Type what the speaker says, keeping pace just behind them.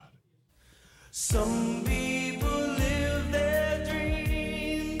Some people live their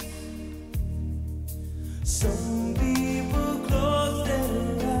dreams. Some people close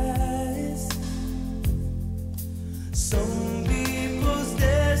their eyes. Some people's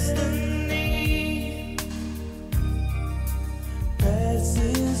destiny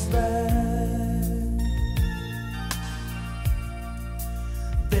passes by.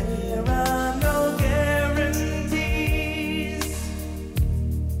 There are no guarantees.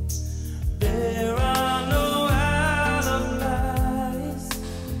 There are no alibis.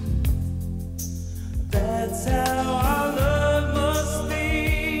 That's how our love must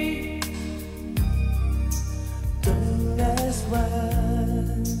be. Don't ask why.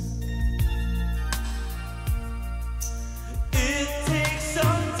 It takes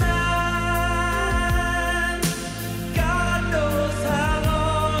some time. God knows how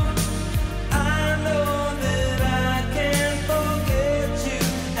long. I know that I can't forget you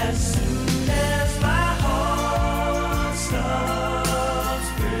as soon as my heart stops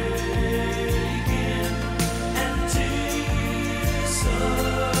breaking and tears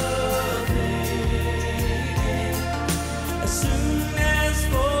start fading. As soon as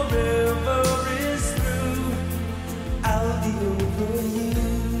forever is through, I'll be over you.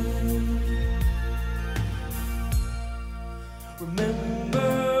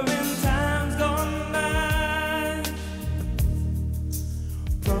 Remember in times gone by,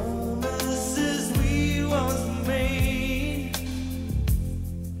 promises we once made.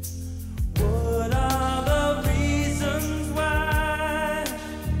 What are the reasons why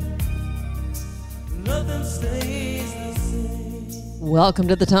nothing stays the same? Welcome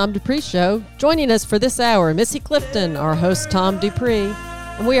to the Tom Dupree Show. Joining us for this hour, Missy Clifton, our host Tom Dupree,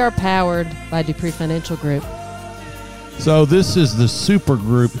 and we are powered by Dupree Financial Group. So this is the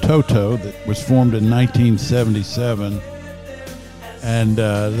supergroup Toto that was formed in 1977, and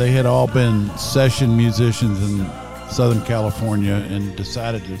they had all been session musicians in Southern California and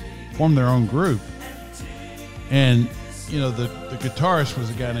decided to form their own group. And, you know, the guitarist was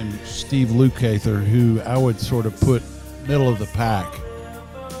a guy named Steve Lukather, who I would sort of put middle of the pack.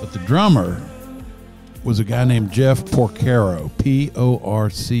 But the drummer was a guy named Jeff Porcaro, Porcaro,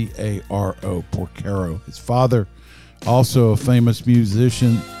 Porcaro. His father, also a famous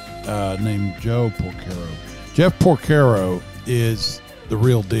musician named Joe Porcaro. Jeff Porcaro is the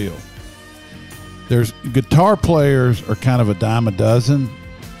real deal. There's guitar players are kind of a dime a dozen,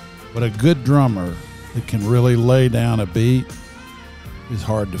 but a good drummer that can really lay down a beat is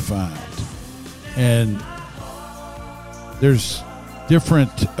hard to find. And there's different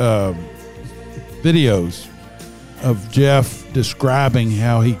videos of Jeff describing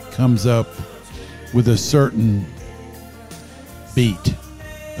how he comes up with a certain beat,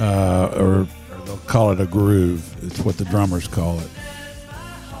 or they'll call it a groove. It's what the drummers call it.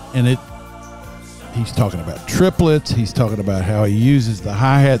 And he's talking about triplets. He's talking about how he uses the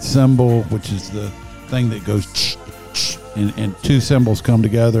hi-hat cymbal, which is the thing that goes and two cymbals come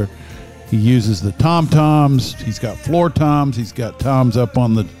together. He uses the tom-toms. He's got floor toms. He's got toms up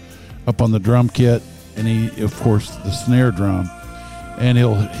on the drum kit, and he, of course, the snare drum. And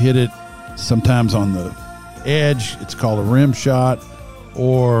he'll hit it sometimes on the edge. It's called a rim shot,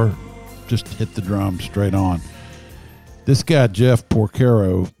 or just hit the drum straight on. This guy, Jeff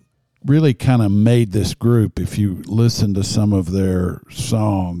Porcaro, really kind of made this group. If you listen to some of their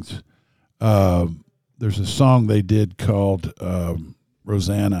songs, there's a song they did called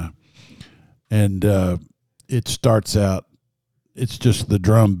Rosanna, and it starts out, it's just the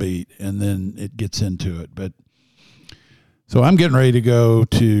drum beat, and then it gets into it. But so I'm getting ready to go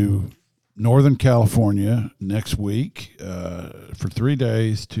to Northern California next week for 3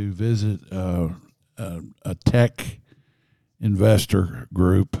 days to visit a tech investor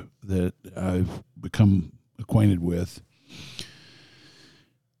group that I've become acquainted with.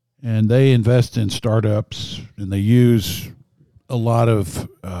 And they invest in startups, and they use a lot of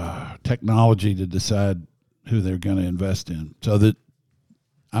technology to decide who they're going to invest in. So that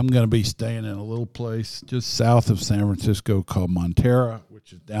I'm going to be staying in a little place just south of San Francisco called Montera,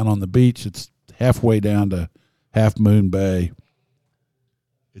 which is down on the beach. It's halfway down to Half Moon Bay.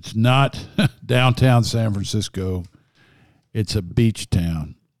 It's not downtown San Francisco. It's a beach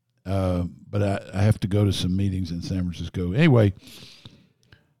town. But I have to go to some meetings in San Francisco. Anyway,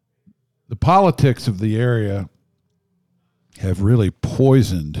 the politics of the area have really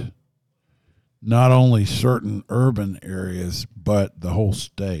poisoned not only certain urban areas, but the whole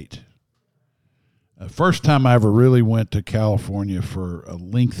state. The first time I ever really went to California for a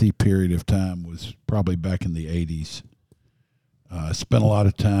lengthy period of time was probably back in the 80s. I spent a lot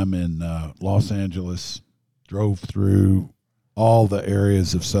of time in Los Angeles, drove through all the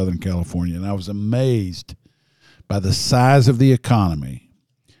areas of Southern California, and I was amazed by the size of the economy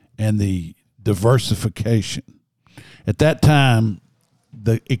and the diversification. At that time,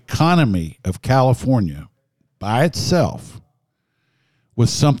 the economy of California by itself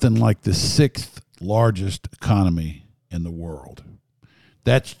was something like the sixth largest economy in the world.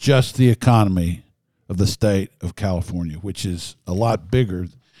 That's just the economy of the state of California, which is a lot bigger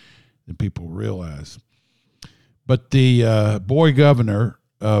than people realize. But the boy governor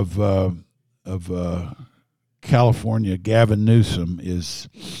of California, Gavin Newsom, is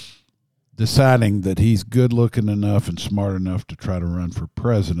deciding that he's good looking enough and smart enough to try to run for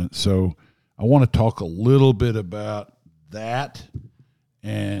president. So I want to talk a little bit about that.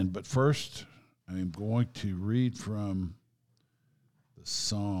 But first, I'm going to read from the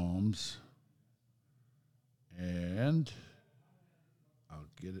Psalms, and I'll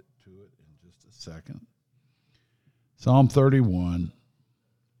get it to it in just a second. Psalm 31.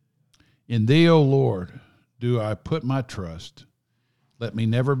 In thee, O Lord, do I put my trust. Let me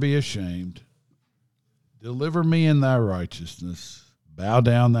never be ashamed. Deliver me in thy righteousness. Bow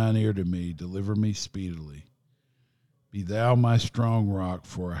down thine ear to me. Deliver me speedily. Be thou my strong rock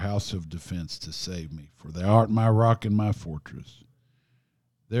for a house of defense to save me. For thou art my rock and my fortress.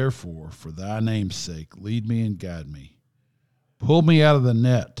 Therefore, for thy name's sake, lead me and guide me. Pull me out of the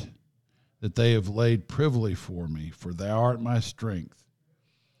net that they have laid privily for me. For thou art my strength.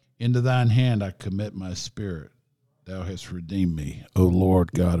 Into thine hand I commit my spirit. Thou hast redeemed me, O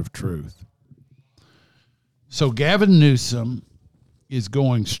Lord God of truth. So Gavin Newsom is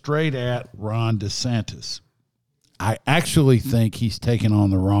going straight at Ron DeSantis. I actually think he's taking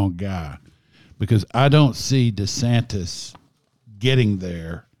on the wrong guy, because I don't see DeSantis getting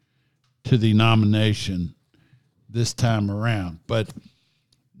there to the nomination this time around. But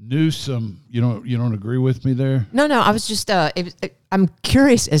Newsom, you don't agree with me there? No. I was just I'm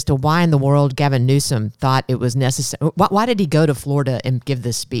curious as to why in the world Gavin Newsom thought it was necessary. Why did he go to Florida and give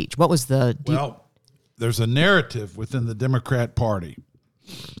this speech? What was the? Well, there's a narrative within the Democrat Party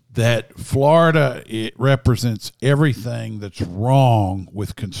that Florida, it represents everything that's wrong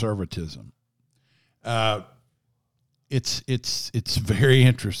with conservatism. It's very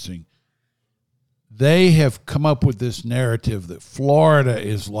interesting. They have come up with this narrative that Florida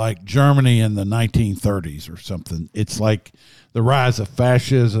is like Germany in the 1930s or something. It's like the rise of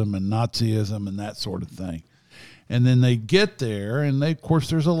fascism and Nazism and that sort of thing. And then they get there, and of course,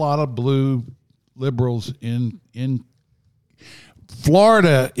 there's a lot of blue liberals in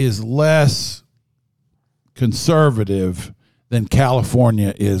Florida is less conservative than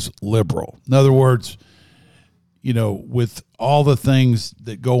California is liberal. In other words, with all the things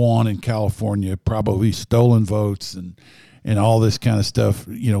that go on in California, probably stolen votes and all this kind of stuff,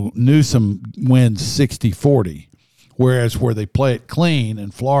 Newsom wins 60-40, whereas where they play it clean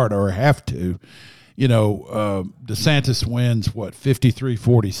in Florida or have to, DeSantis wins,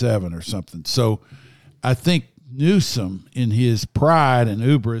 53-47 or something. So I think Newsom, in his pride and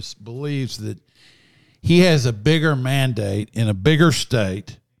hubris, believes that he has a bigger mandate in a bigger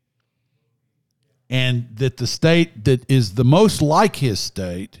state, and that the state that is the most like his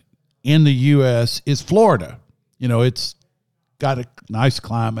state in the U.S. is Florida. It's got a nice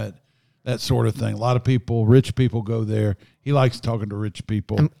climate, that sort of thing. A lot of people, rich people, go there. He likes talking to rich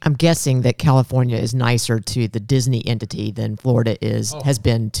people. I'm guessing that California is nicer to the Disney entity than Florida has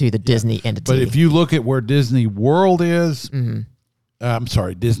been to the Disney entity. But if you look at where Disney World is,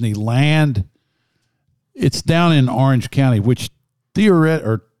 Disneyland, it's down in Orange County, which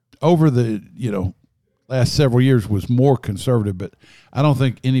over the last several years was more conservative. But I don't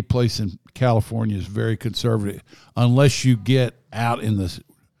think any place in California is very conservative unless you get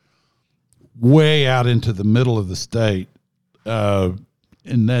way out into the middle of the state.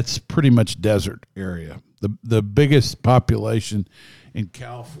 And that's pretty much desert area. The biggest population in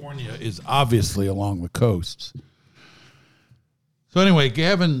California is obviously along the coasts. So anyway,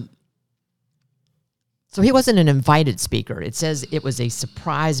 Gavin. So he wasn't an invited speaker. It says it was a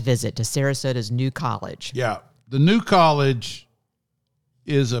surprise visit to Sarasota's new college. Yeah. The new college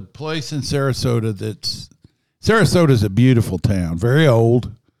is a place in Sarasota Sarasota is a beautiful town, very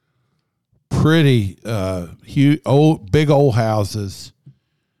old, pretty huge, big old houses,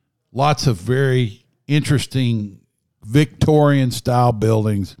 lots of very interesting Victorian style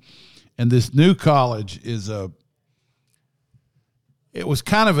buildings, and this new college it was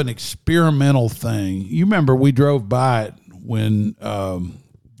kind of an experimental thing. You remember we drove by it when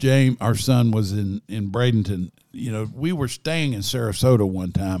James, our son, was in Bradenton. We were staying in Sarasota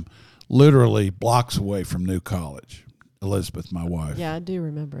one time, literally blocks away from New College. Elizabeth, my wife. Yeah, I do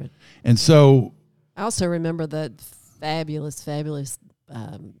remember it. And so I also remember that fabulous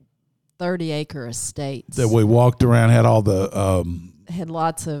 30-acre estates. That we walked around, had all the had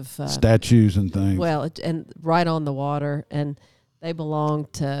lots of statues and things. well, and right on the water, and they belong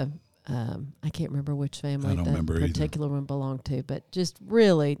to I can't remember which family I don't that remember either. particular one belonged to, but just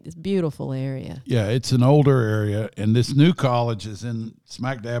really it's a beautiful area. Yeah, it's an older area, and this new college is in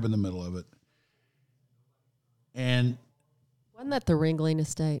smack dab in the middle of it. And Wasn't that the Ringling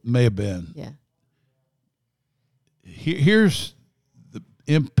Estate? may have been. Yeah. Here's the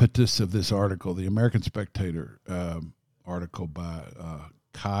impetus of this article, the American Spectator article by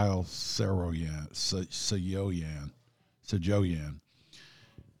Kyle Sajoyan.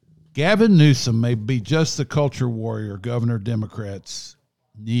 Gavin Newsom may be just the culture warrior governor Democrats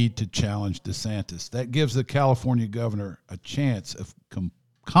need to challenge DeSantis. That gives the California governor a chance of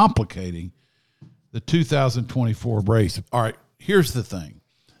complicating the 2024 race. All right, here's the thing.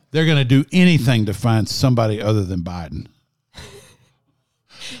 They're going to do anything to find somebody other than Biden.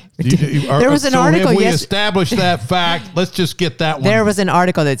 There was an article. Have we Yes, established that fact? Let's just get that one. there was an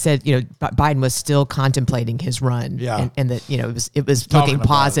article that said Biden was still contemplating his run. Yeah. and that it was Talking looking about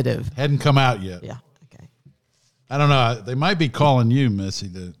positive. it. Hadn't come out yet. Yeah. Okay. I don't know. They might be calling you, Missy,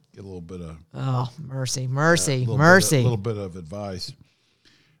 to get a little bit of Oh, mercy. a little bit of advice.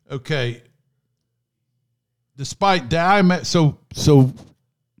 Okay. Despite so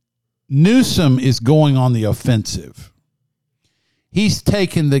Newsom is going on the offensive. He's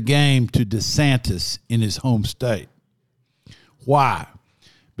taken the game to DeSantis in his home state. Why?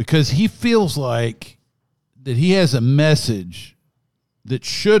 Because he feels like that he has a message that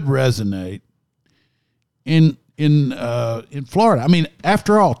should resonate in Florida. I mean,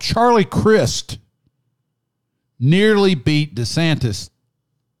 after all, Charlie Crist nearly beat DeSantis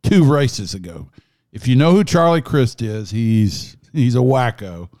 2 races ago. If you know who Charlie Crist is, he's a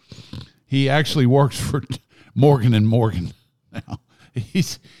wacko. He actually works for Morgan and Morgan now.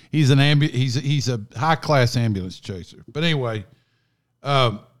 He's a high class ambulance chaser. But anyway,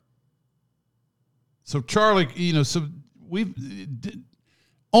 so Charlie, so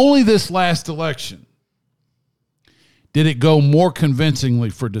only this last election did it go more convincingly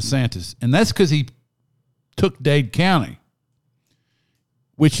for DeSantis, and that's because he took Dade County,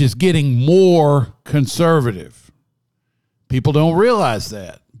 which is getting more conservative. People don't realize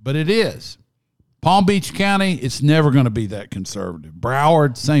that, but it is. Palm Beach County, it's never going to be that conservative.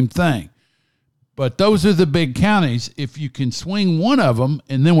 Broward, same thing. But those are the big counties. If you can swing one of them,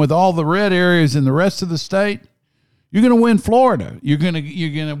 and then with all the red areas in the rest of the state, you're going to win Florida. You're going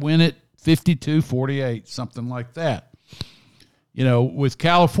to win it 52-48, something like that. With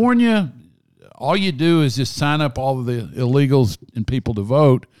California, all you do is just sign up all of the illegals and people to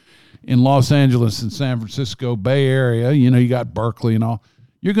vote in Los Angeles and San Francisco Bay Area. You got Berkeley and all.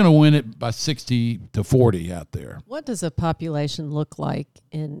 You're going to win it by 60-40 out there. What does a population look like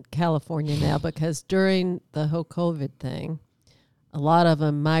in California now? Because during the whole COVID thing, a lot of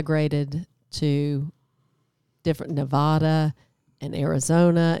them migrated to different Nevada and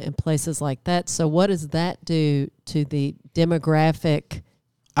Arizona and places like that. So what does that do to the demographic?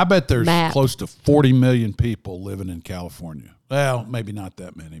 I bet there's map? Close to 40 million people living in California. Well, maybe not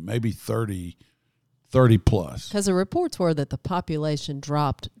that many. Maybe 30 plus. Because the reports were that the population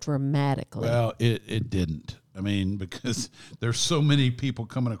dropped dramatically. Well, it didn't. I mean, because there's so many people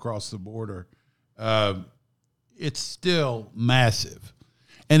coming across the border. It's still massive.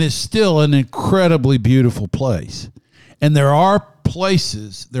 And it's still an incredibly beautiful place. And there are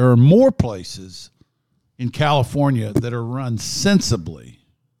more places in California that are run sensibly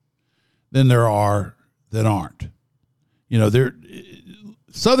than there are that aren't.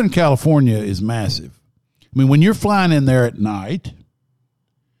 Southern California is massive. I mean, when you're flying in there at night,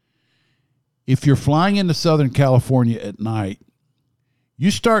 if you're flying into Southern California at night,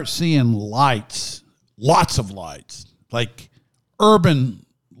 you start seeing lights, lots of lights, like urban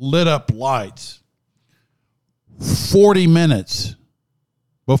lit up lights, 40 minutes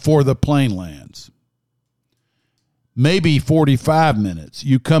before the plane lands. Maybe 45 minutes.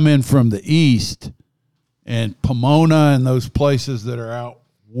 You come in from the east, and Pomona and those places that are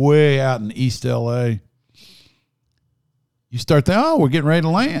way out in East LA, you start thinking, we're getting ready to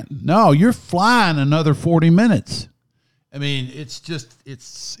land. No, you're flying another 40 minutes. I mean,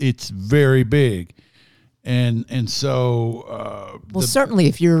 it's very big. And so certainly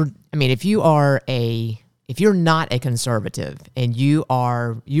if you're not a conservative and you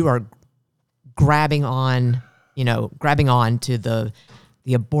are grabbing on to the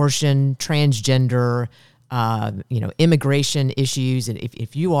abortion, transgender, immigration issues, and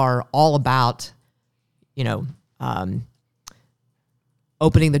if you are all about,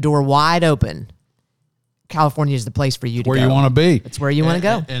 opening the door wide open, California is the place for you to where go. you want to be. It's where you want to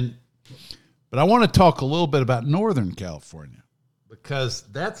go. But I want to talk a little bit about Northern California, because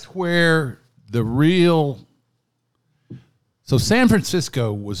that's where the real. So San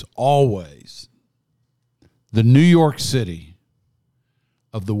Francisco was always the New York City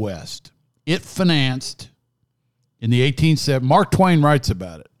of the West. It financed in the 1870s. Mark Twain writes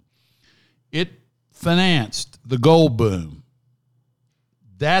about it. It financed the gold boom.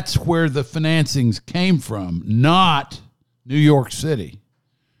 That's where the financings came from, not New York City,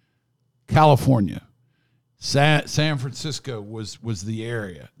 California. San Francisco was the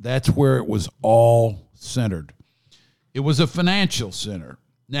area. That's where it was all centered. It was a financial center.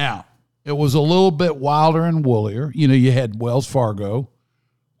 Now, it was a little bit wilder and woollier. You know, you had Wells Fargo,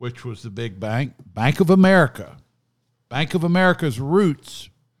 which was the big bank, Bank of America. Bank of America's roots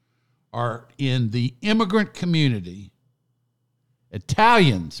are in the immigrant community,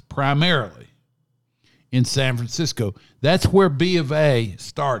 Italians primarily, in San Francisco. That's where B of A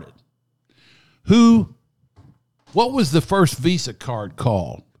started. What was the first Visa card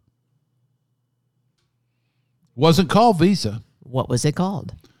called? Wasn't called Visa. What was it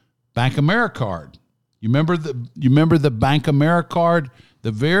called? Bank AmeriCard. You remember the Bank AmeriCard?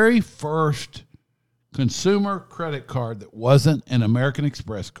 The very first consumer credit card that wasn't an American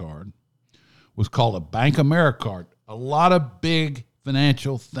Express card was called a Bank AmeriCard. A lot of big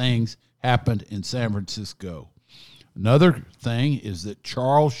financial things happened in San Francisco. Another thing is that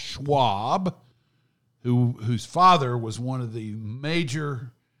Charles Schwab, whose father was one of the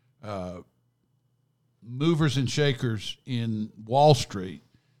major movers and shakers in Wall Street,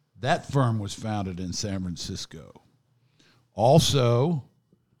 that firm was founded in San Francisco. Also,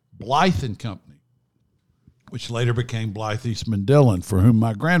 Blythe and Company, which later became Blythe Eastman Dillon, for whom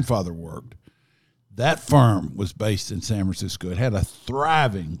my grandfather worked. That firm was based in San Francisco. It had a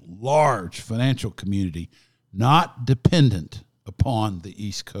thriving, large financial community, not dependent upon the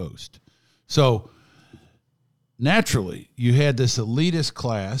East Coast. So, naturally, you had this elitist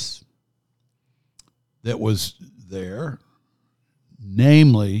class that was there,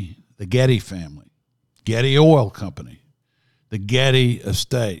 namely the Getty family, Getty Oil Company, the Getty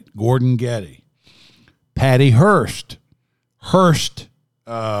Estate, Gordon Getty, Patty Hearst,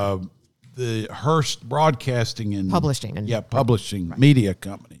 the Hearst Broadcasting and Publishing. publishing media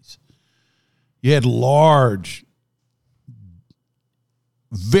companies. You had large,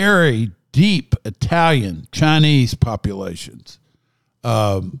 very deep Italian, Chinese populations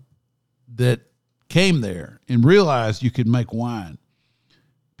that came there and realized you could make wine.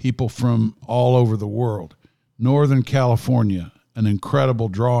 People from all over the world. Northern California, an incredible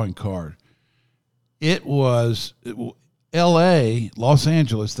drawing card. It was L.A., Los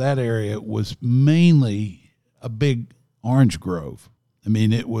Angeles, that area was mainly a big orange grove. I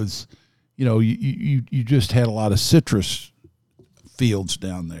mean, it was, you just had a lot of citrus fields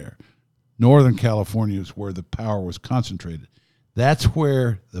down there. Northern California is where the power was concentrated. That's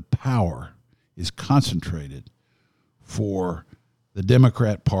where the power is concentrated for the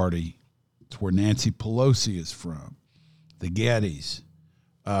Democrat Party. It's where Nancy Pelosi is from, the Gettys,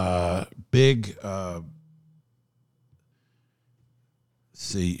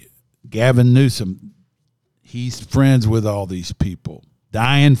 Gavin Newsom, he's friends with all these people.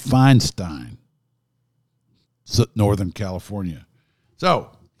 Dianne Feinstein, Northern California.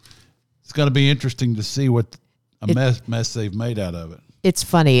 So it's going to be interesting to see what mess they've made out of it. It's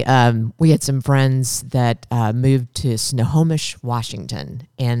funny. We had some friends that moved to Snohomish, Washington,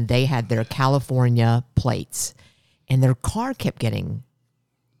 and they had their California plates, and their car kept getting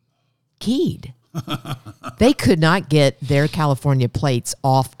keyed. They could not get their California plates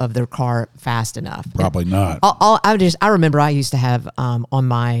off of their car fast enough. Probably not. I remember I used to have on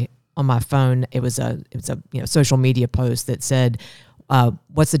my phone. It was a social media post that said,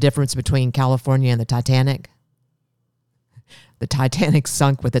 "What's the difference between California and the Titanic?" The Titanic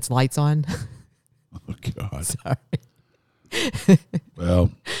sunk with its lights on. Oh God! Sorry.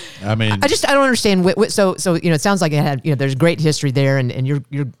 Well, I mean, I don't understand. So it sounds like it had there's great history there, and you're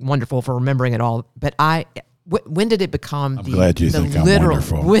wonderful for remembering it all. But when did it become? I'm glad you think I'm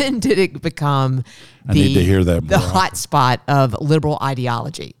wonderful. When did it become? I need to hear that more the often. hot spot of liberal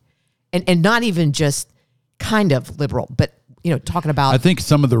ideology, and not even just kind of liberal, but talking about. I think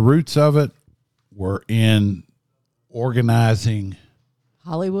some of the roots of it were in organizing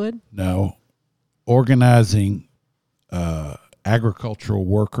agricultural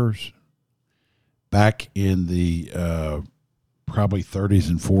workers back in the probably 30s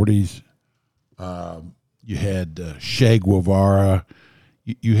and 40s. You had Che Guevara.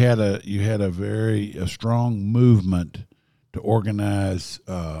 You had a very strong movement to organize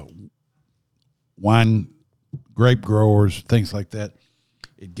wine grape growers, things like that.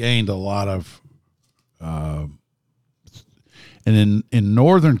 It gained a lot of, and in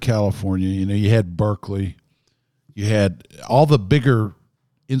Northern California, you had Berkeley, you had all the bigger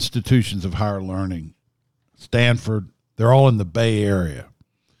institutions of higher learning, Stanford, they're all in the Bay Area.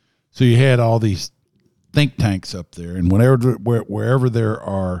 So you had all these think tanks up there, and wherever there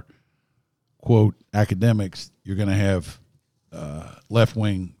are, quote, academics, you're going to have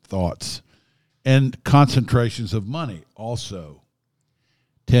left-wing thoughts. And concentrations of money also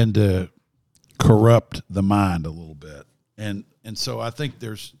tend to corrupt the mind a little bit. And so I think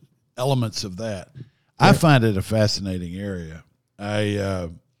there's elements of that. I find it a fascinating area. I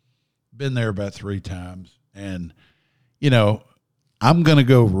been there about 3 times, and I'm going to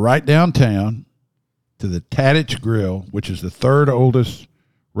go right downtown to the Tadich Grill, which is the 3rd oldest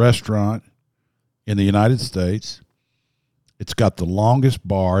restaurant in the United States. It's got the longest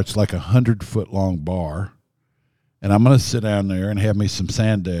bar. It's like 100-foot long bar, and I'm going to sit down there and have me some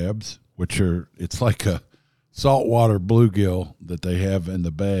sand dabs, it's like a saltwater bluegill that they have in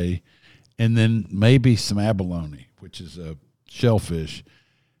the bay, and then maybe some abalone, which is a shellfish,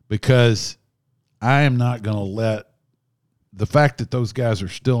 because I am not going to let the fact that those guys are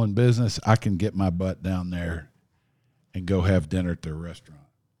still in business, I can get my butt down there and go have dinner at their restaurant.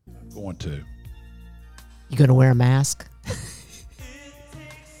 I'm going to. You going to wear a mask?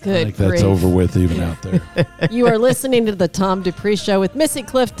 Good I think that's grief. over with even out there. You are listening to the Tom Dupree Show with Missy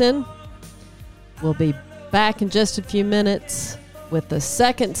Clifton. We'll be back in just a few minutes with the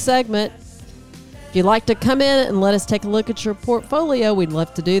second segment. If you'd like to come in and let us take a look at your portfolio, we'd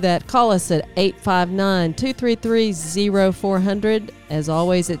love to do that. Call us at 859-233-0400. As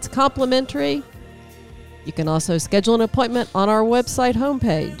always, it's complimentary. You can also schedule an appointment on our website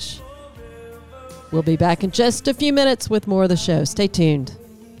homepage. We'll be back in just a few minutes with more of the show. Stay tuned.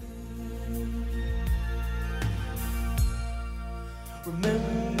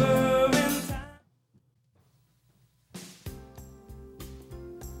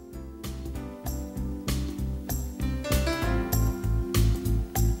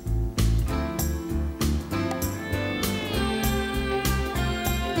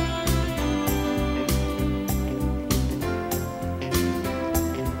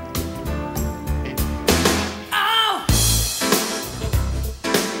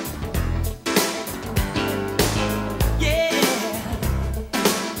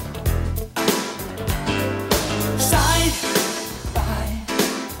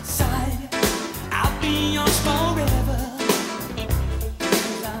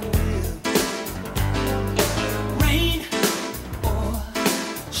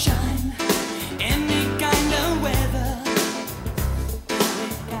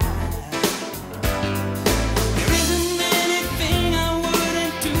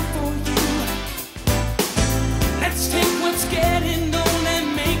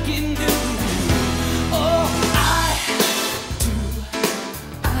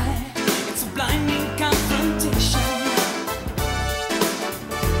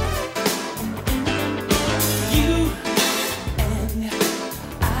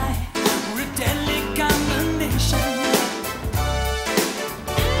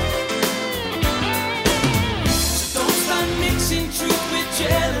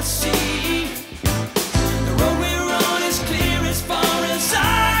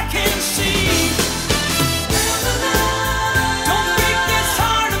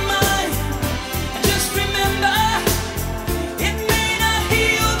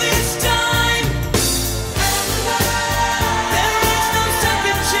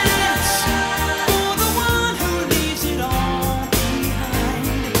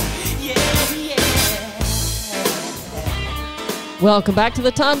 Welcome back to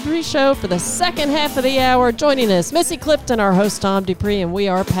the Tom Dupree Show for the second half of the hour. Joining us, Missy Clifton, our host, Tom Dupree, and we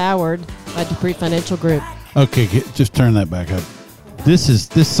are powered by Dupree Financial Group. Okay, just turn that back up. This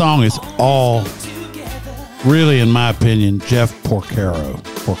song is all, really, in my opinion, Jeff Porcaro.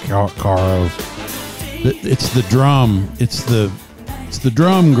 It's the drum. It's the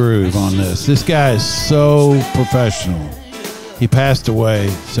drum groove on this. This guy is so professional. He passed away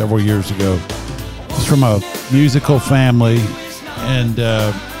several years ago. He's from a musical family,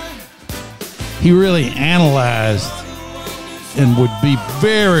 and he really analyzed and would be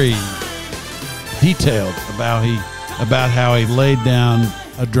very detailed about how he laid down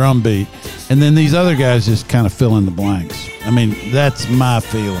a drum beat, and then these other guys just kind of fill in the blanks. I mean, that's my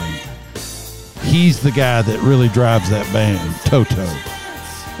feeling. He's the guy that really drives that band, Toto,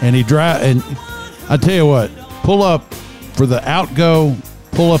 and and I tell you what, pull up for the outgo.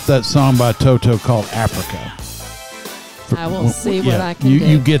 Pull up that song by Toto called Africa. I will see what I can do.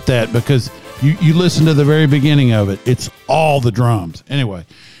 You get that, because You listen to the very beginning of it. It's all the drums. Anyway,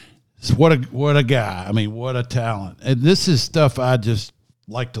 so what a guy. I mean, what a talent. And this is stuff I just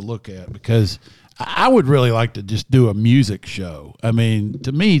like to look at because I would really like to just do a music show. I mean,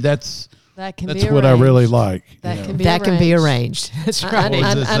 to me, that's what I really like. That Can be arranged. That's right.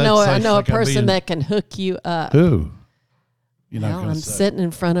 I know a person that can hook you up. Who? You're not Well, gonna I'm say. sitting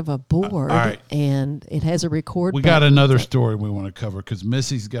in front of a board, all right. and it has a record. We got button. another story we want to cover because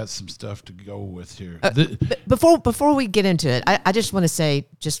Missy's got some stuff to go with here. Before we get into it, I just want to say,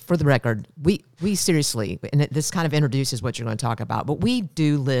 just for the record, we seriously, and this kind of introduces what you're going to talk about, but we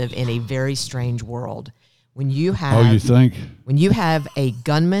do live in a very strange world. When you have, You think? when you have a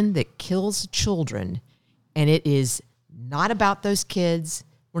gunman that kills children, and it is not about those kids,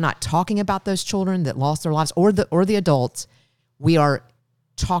 we're not talking about those children that lost their lives or the adults. We are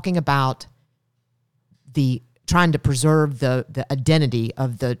talking about the trying to preserve the identity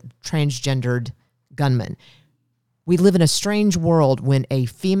of the transgendered gunman. We live in a strange world when a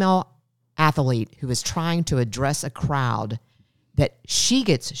female athlete who is trying to address a crowd, that she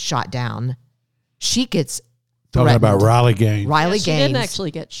gets shot down, she gets Talking about threatened. Riley Gaines. Riley She Gaines. didn't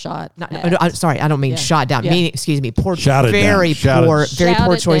actually get shot. No, I'm sorry, I don't mean Yeah. shot down. Yeah. Meaning, excuse me, poor, Shouted down. very Shouted- poor, very poor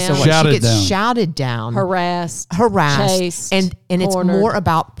Shouted choice of down. words. Shouted She gets down. shouted down, harassed, harassed, chased, and it's cornered. more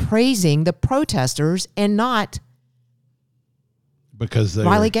about praising the protesters and not Because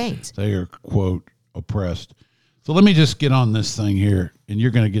Riley Gaines. They are, quote, oppressed. So let me just get on this thing here, and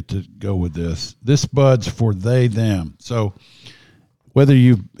you're going to get to go with this. This Bud's for they, them. So whether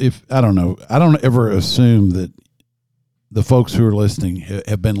I don't know, I don't ever assume that the folks who are listening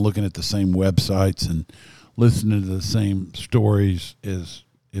have been looking at the same websites and listening to the same stories as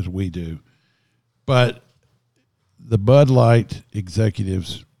we do. But the Bud Light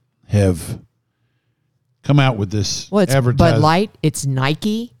executives have come out with this Well, it's advertising. Bud Light, it's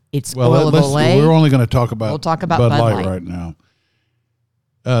Nike, it's Well, Oil of Olay. we're only going to talk about We'll talk about Bud Bud Light Light. right now.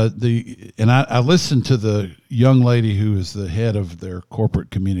 I listened to the young lady who is the head of their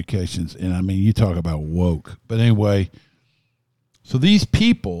corporate communications, and I mean, you talk about woke. But anyway, so these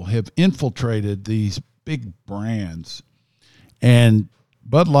people have infiltrated these big brands, and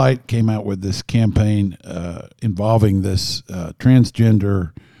Bud Light came out with this campaign involving this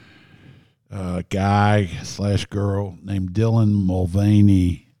transgender guy / girl named Dylan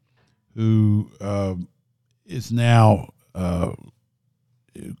Mulvaney, who is now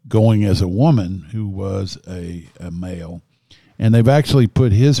going as a woman who was a male. And they've actually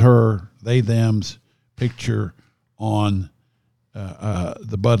put her, they, them's picture on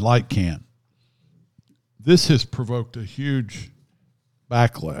the Bud Light can. This has provoked a huge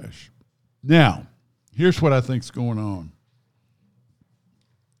backlash. Now, here's what I think's going on.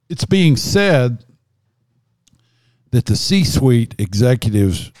 It's being said that the C-suite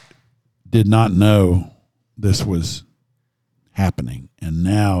executives did not know this was happening, and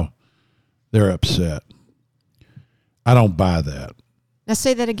now they're upset. I don't buy that. Now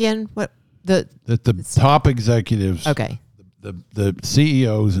say that again. What That the top executives, Okay. the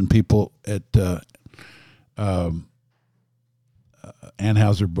CEOs and people at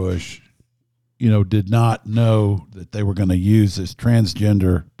Anheuser-Busch, did not know that they were going to use this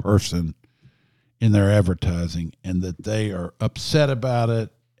transgender person in their advertising, and that they are upset about it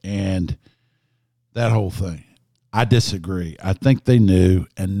and that whole thing. I disagree. I think they knew,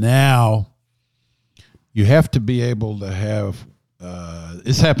 and now you have to be able to have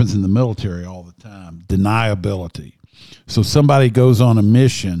this happens in the military all the time, deniability. So somebody goes on a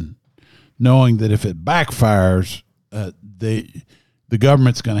mission knowing that if it backfires, the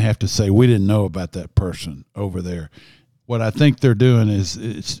government's going to have to say, we didn't know about that person over there. What I think they're doing is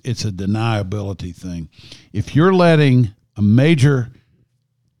it's a deniability thing. If you're letting a major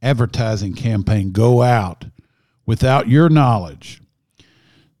advertising campaign go out without your knowledge,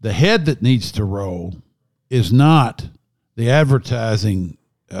 the head that needs to roll is not the advertising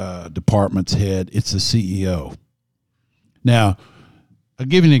department's head, it's the CEO. Now, I'll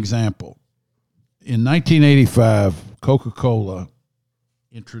give you an example. In 1985, Coca-Cola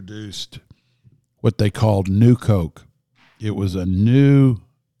introduced what they called New Coke. It was a new,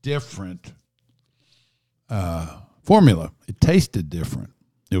 different formula. It tasted different.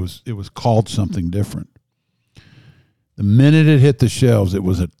 It was called something different. The minute it hit the shelves, it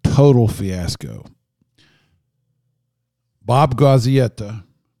was a total fiasco. Bob Gozzietta,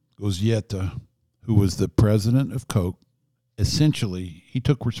 who was the president of Coke, essentially, he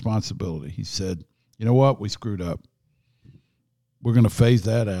took responsibility. He said, you know what, we screwed up. We're going to phase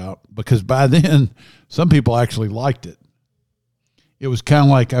that out, because by then, some people actually liked it. It was kind of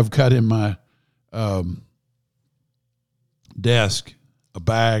like I've got in my desk a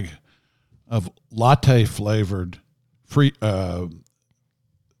bag of latte flavored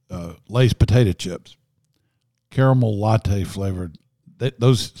Lay's potato chips, caramel latte flavored.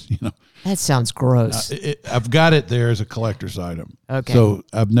 Those, That sounds gross. I've got it there as a collector's item. Okay. So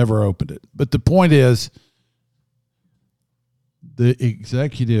I've never opened it. But the point is, the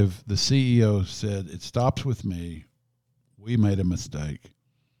executive, the CEO said, it stops with me. We made a mistake.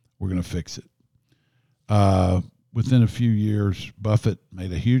 We're going to fix it. Within a few years, Buffett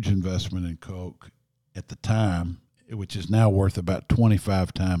made a huge investment in Coke at the time, which is now worth about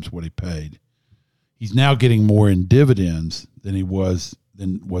 25 times what he paid. He's now getting more in dividends than was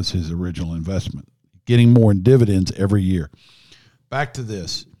his original investment. Getting more in dividends every year. Back to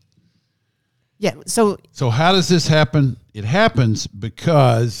this. Yeah. So how does this happen? It happens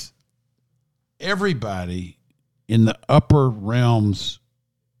because everybody in the upper realms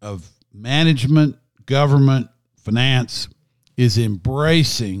of management, government, finance is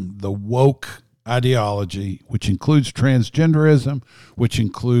embracing the woke ideology, which includes transgenderism, which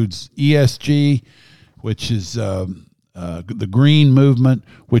includes ESG, which is the green movement,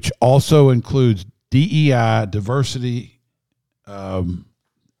 which also includes DEI, diversity,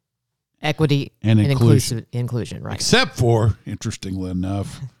 equity and inclusion, right? Except for, interestingly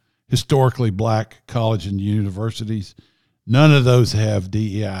enough, historically black college and universities. None of those have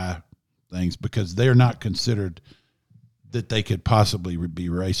DEI things because they're not considered that they could possibly be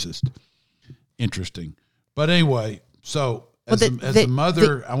racist. Interesting. But anyway, so as a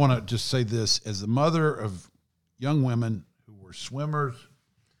mother, I want to just say this. As the mother of young women who were swimmers,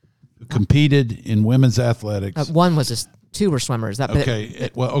 who competed in women's athletics. Two were swimmers.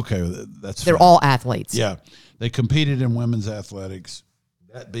 That's they're all athletes. Yeah. They competed in women's athletics.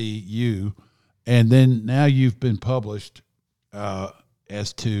 That be you. And then now you've been published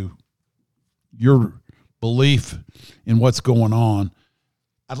as to your belief in what's going on.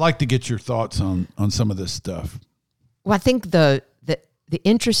 I'd like to get your thoughts on some of this stuff. Well, I think the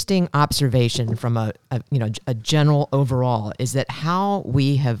interesting observation from a general overall is that how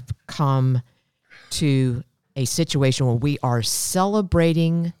we have come to a situation where we are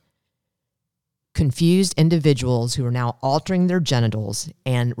celebrating confused individuals who are now altering their genitals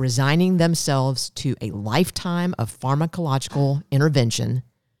and resigning themselves to a lifetime of pharmacological intervention,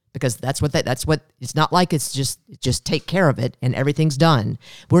 because that's what it's not like it's just take care of it and everything's done.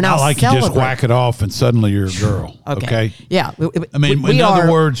 We're now not like you just whack it off and suddenly you're a girl. Okay. Yeah. I mean, in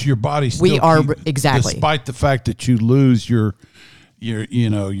other words, your body still exactly, despite the fact that you lose your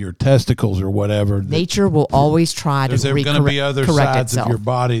testicles or whatever. Nature will always try to there's going to be other sides itself of your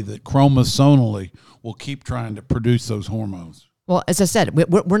body that chromosomally will keep trying to produce those hormones. Well, as I said,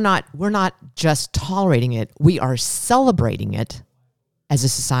 we're not just tolerating it; we are celebrating it as a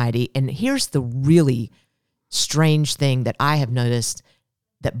society. And here's the really strange thing that I have noticed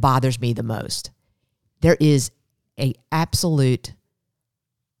that bothers me the most: there is a absolute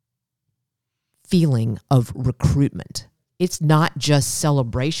feeling of recruitment. It's not just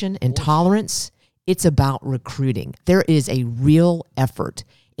celebration and tolerance. It's about recruiting. There is a real effort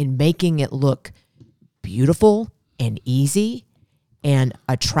in making it look beautiful and easy and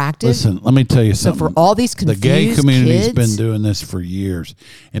attractive. Listen, let me tell you something. So for all these confused the gay community's kids, been doing this for years.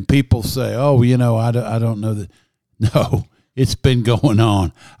 And people say, oh, I don't know that. No, it's been going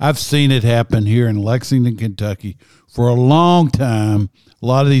on. I've seen it happen here in Lexington, Kentucky for a long time. A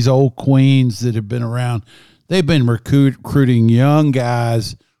lot of these old queens that have been around, they've been recruiting young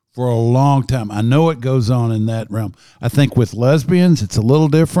guys for a long time. I know it goes on in that realm. I think with lesbians, it's a little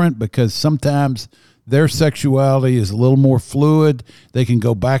different because sometimes their sexuality is a little more fluid. They can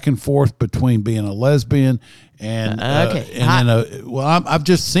go back and forth between being a lesbian and I've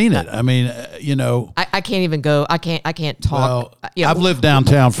just seen it. I mean, I can't even go. I can't talk. Well, I've lived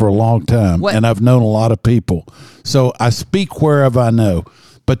downtown for a long time, and I've known a lot of people. So I speak wherever I know.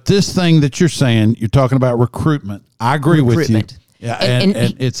 But this thing that you're saying, you're talking about recruitment. I agree with you. Yeah, and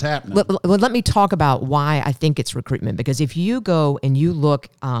it's happening. Let me talk about why I think it's recruitment. Because if you go and you look,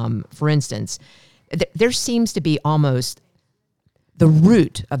 for instance, there seems to be almost the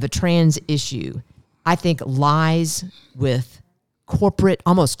root of the trans issue, I think, lies with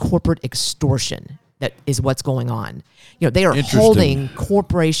almost corporate extortion. That is what's going on. They are holding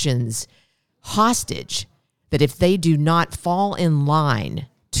corporations hostage that if they do not fall in line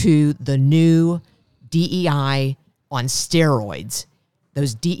to the new DEI on steroids,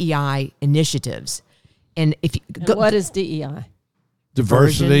 those DEI initiatives. And if you go, what is DEI?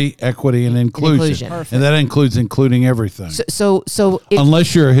 Diversity, equity, and inclusion. And that includes including everything. So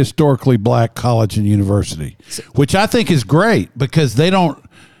unless you're a historically black college and university, which I think is great because they don't,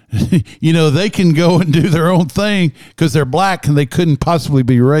 you know, they can go and do their own thing because they're black and they couldn't possibly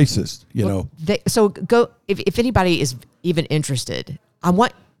be racist, you know. So go if anybody is even interested. I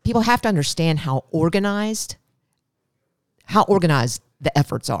want people have to understand how organized the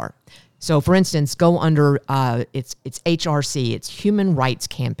efforts are. So, for instance, go under it's HRC, it's Human Rights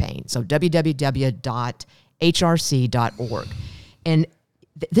Campaign. So www.hrc.org, and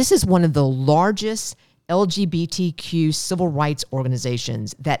this is one of the largest LGBTQ civil rights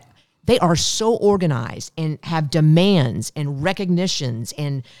organizations that they are so organized and have demands and recognitions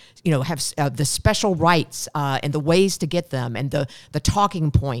and, you know, have the special rights and the ways to get them and the talking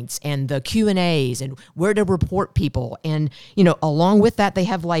points and the Q&As and where to report people. And, you know, along with that, they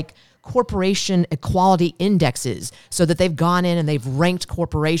have like corporation equality indexes so that they've gone in and they've ranked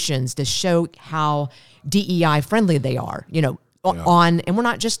corporations to show how DEI friendly they are, you know, and we're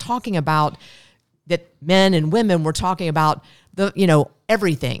not just talking about that men and women, we're talking about the, you know,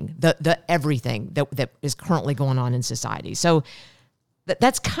 everything, the everything that is currently going on in society. So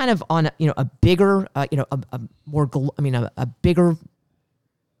that's kind of on, you know, a bigger, you know, a bigger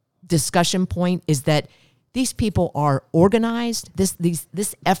discussion point is that these people are organized.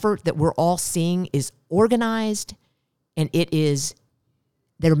 This effort that we're all seeing is organized, and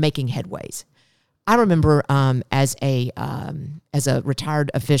they're making headways. I remember as a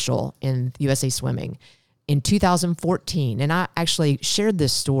retired official in USA Swimming in 2014, and I actually shared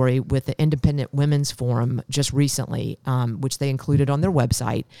this story with the Independent Women's Forum just recently, which they included on their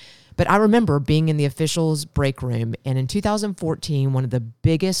website. But I remember being in the officials' break room, and in 2014, one of the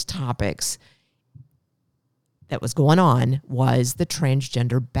biggest topics that was going on was the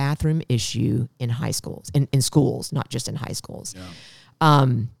transgender bathroom issue in high schools, in schools, not just in high schools. Yeah.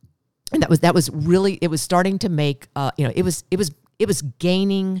 And that was really, it was starting to make, you know, it was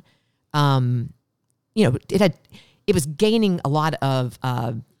gaining, you know, it was gaining a lot of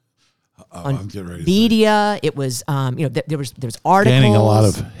on media. It was, you know, there was articles, gaining a lot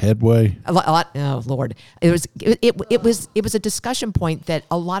of headway. A lot. Oh Lord, it was a discussion point that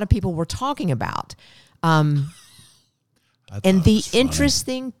a lot of people were talking about. And the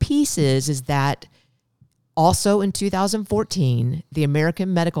interesting piece is that also in 2014, the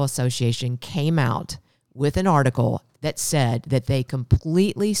American Medical Association came out with an article that said that they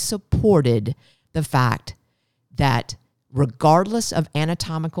completely supported the fact that regardless of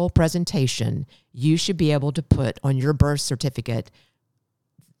anatomical presentation, you should be able to put on your birth certificate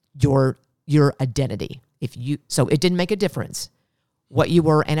your identity. So it didn't make a difference what you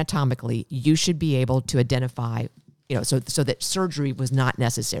were anatomically. You should be able to identify, you know, so that surgery was not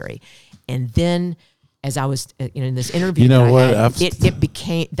necessary. And then, as I was, you know, in this interview, you know what, it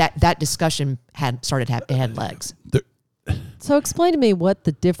became that discussion had legs. So explain to me what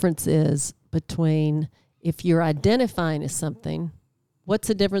the difference is between if you're identifying as something. What's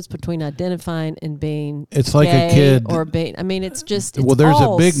the difference between identifying and being? It's like gay a kid or being. I mean, it's just. It's there's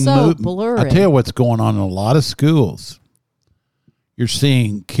all a big so blurry. I tell you what's going on in a lot of schools. You're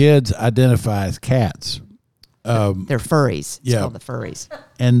seeing kids identify as cats. They're furries. It's called the furries,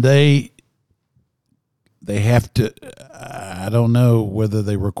 and they have to. I don't know whether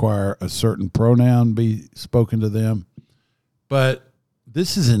they require a certain pronoun be spoken to them, but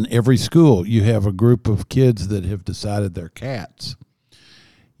this is in every school. You have a group of kids that have decided they're cats.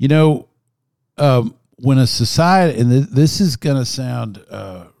 You know, when a society, and this is going to sound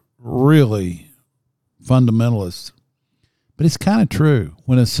really fundamentalist, but it's kind of true.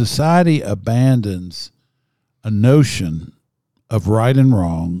 When a society abandons a notion of right and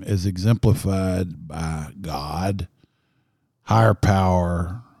wrong as exemplified by God, higher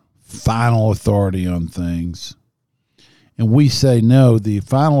power, final authority on things, and we say, no, the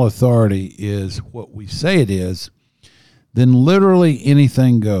final authority is what we say it is, then literally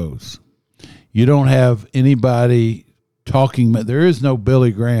anything goes. You don't have anybody talking. There is no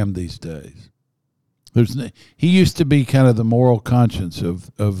Billy Graham these days. He used to be kind of the moral conscience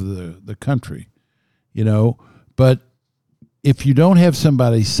of the country, you know. But if you don't have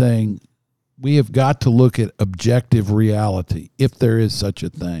somebody saying, we have got to look at objective reality, if there is such a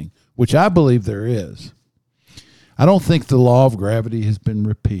thing, which I believe there is. I don't think the law of gravity has been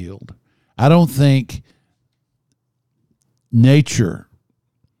repealed. I don't think nature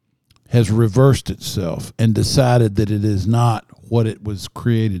has reversed itself and decided that it is not what it was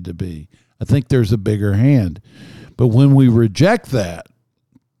created to be. I think there's a bigger hand. But when we reject that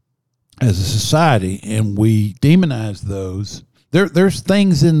as a society and we demonize those, there's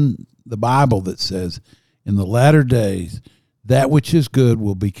things in the Bible that says in the latter days, that which is good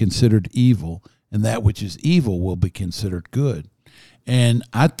will be considered evil, and that which is evil will be considered good. And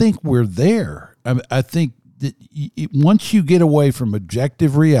I think we're there. I think that once you get away from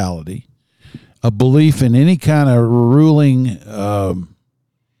objective reality, a belief in any kind of ruling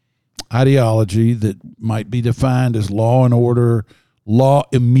ideology that might be defined as law and order,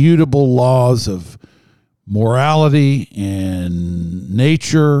 immutable laws of morality and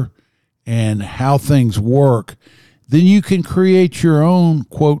nature and how things work, then you can create your own,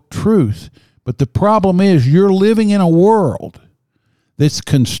 quote, truth. But the problem is you're living in a world that's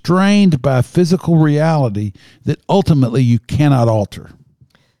constrained by physical reality that ultimately you cannot alter.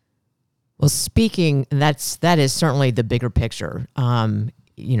 Well, speaking, that is certainly the bigger picture.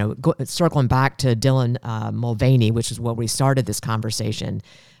 Circling back to Dylan Mulvaney, which is where we started this conversation.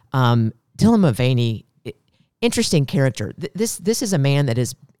 Dylan Mulvaney, interesting character. This is a man that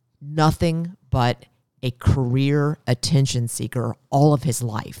is nothing but a career attention seeker all of his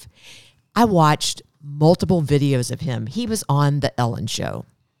life. I watched multiple videos of him. He was on The Ellen Show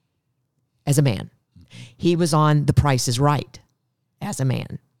as a man. He was on The Price is Right as a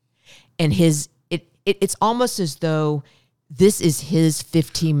man. And it's almost as though this is his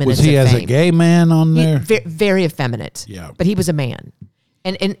 15 minutes of fame. Was he as a gay man on there? Very effeminate. Yeah. But he was a man.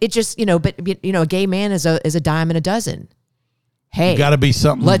 And it just, a gay man is a dime in a dozen. Hey, got to be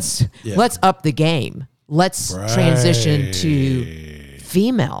something. Let's up the game. Let's transition to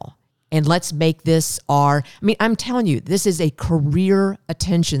female. And let's make this I'm telling you, this is a career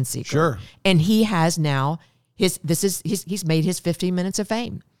attention seeker. Sure. And he has now he's made his 15 minutes of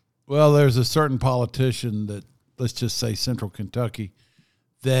fame. Well, there's a certain politician that, let's just say Central Kentucky,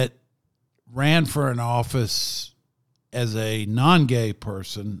 that ran for an office as a non-gay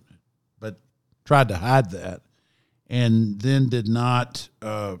person, but tried to hide that, and then did not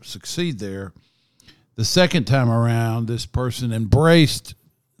succeed there. The second time around, this person embraced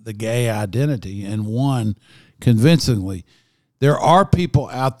the gay identity and won convincingly. There are people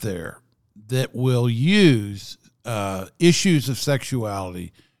out there that will use issues of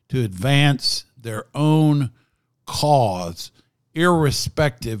sexuality to advance their own cause,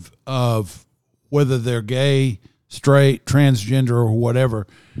 irrespective of whether they're gay, straight, transgender, or whatever.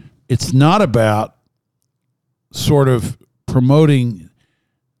 It's not about sort of promoting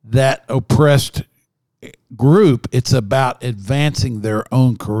that oppressed group. It's about advancing their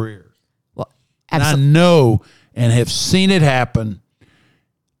own careers. Well, and I know and have seen it happen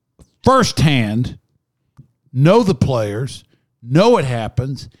firsthand, know the players, know it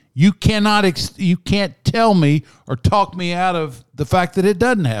happens. You can't tell me or talk me out of the fact that it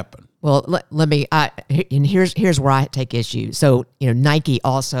doesn't happen. Well, let me. And here's where I take issue. So Nike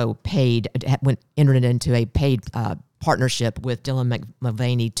also entered into a paid partnership with Dylan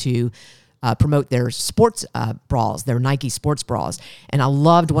Mulvaney to promote their sports bras, their Nike sports bras. And I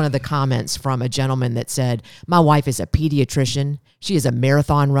loved one of the comments from a gentleman that said, "My wife is a pediatrician. She is a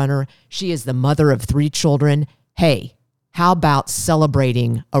marathon runner. She is the mother of 3 children. Hey, how about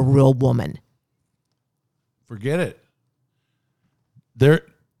celebrating a real woman?" Forget it.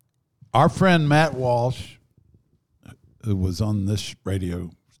 Our friend Matt Walsh, who was on this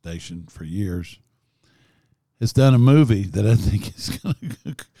radio station for years, has done a movie that I think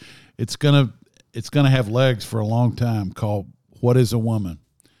is gonna have legs for a long time, called "What Is a Woman?"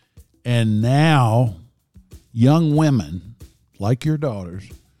 And now, young women like your daughters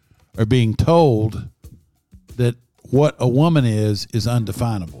are being told that what a woman is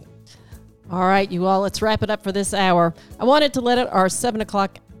undefinable. All right, you all, let's wrap it up for this hour. I wanted to let our 7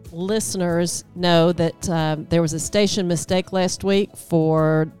 o'clock listeners know that there was a station mistake last week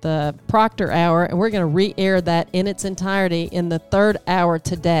for the Proctor Hour, and we're going to re-air that in its entirety in the 3rd hour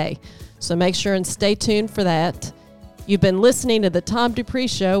today. So make sure and stay tuned for that. You've been listening to the Tom Dupree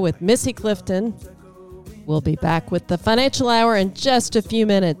Show with Missy Clifton. We'll be back with the Financial Hour in just a few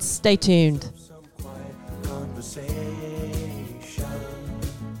minutes. Stay tuned.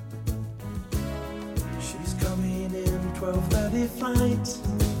 She's coming in 12:30 flight.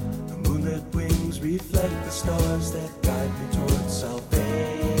 The moonlit wings reflect the stars that guide me towards salvation.